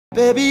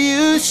Baby,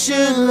 you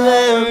should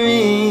let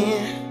me.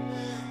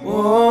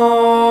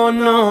 Oh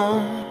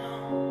no,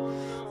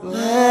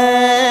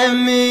 let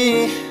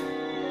me.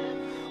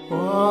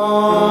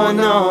 Oh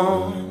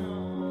no,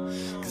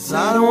 'cause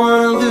I don't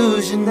wanna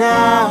lose you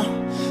now.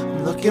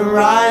 I'm looking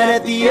right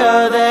at the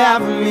other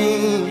half of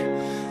me.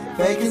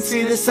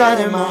 Vacancy this side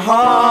in my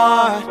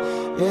heart.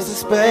 There's a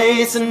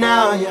space and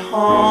now you're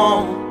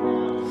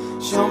home.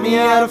 Show me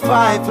how to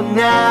fight for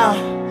now.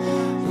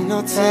 And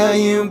I'll tell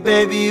you,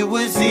 baby, it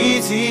was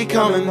easy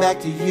coming back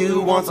to you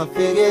once I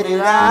figured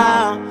it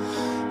out.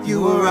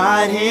 You were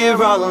right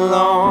here all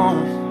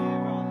along.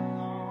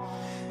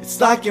 It's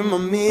like you're my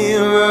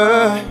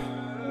mirror.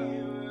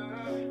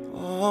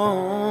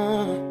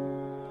 Oh,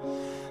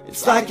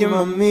 it's like you're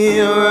my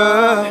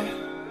mirror.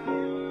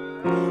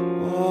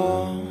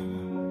 Oh,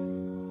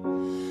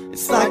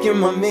 it's like you're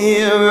my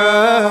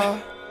mirror.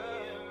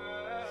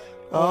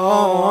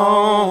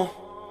 Oh,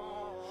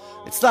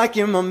 it's like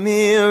you're my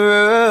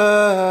mirror.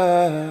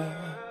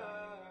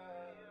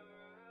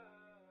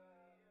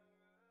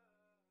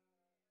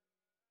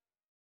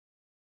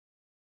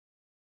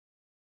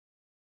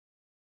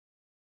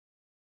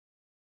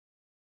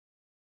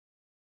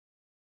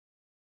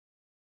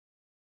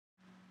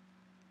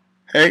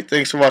 Hey,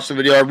 thanks for watching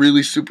the video. I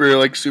really super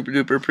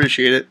duper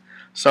appreciate it.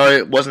 Sorry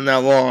it wasn't that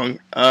long.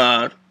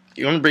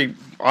 You want to bring,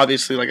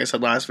 obviously, like I said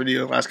last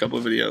couple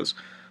of videos,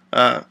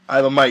 I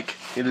have a mic.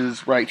 It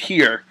is right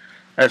here.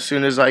 As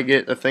soon as I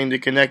get a thing to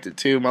connect it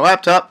to my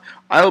laptop,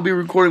 I will be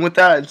recording with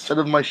that instead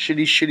of my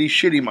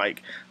shitty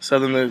mic. So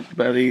then the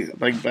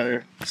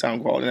better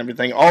sound quality and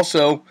everything.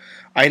 Also,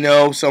 I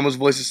know Somo's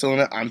voice is still in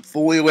it. I'm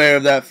fully aware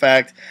of that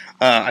fact.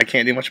 I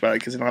can't do much about it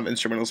because I don't have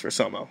instrumentals for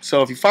Somo.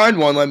 So if you find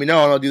one, let me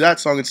know and I'll do that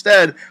song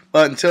instead.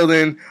 But until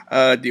then,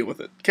 deal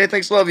with it. Okay,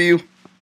 thanks, love you.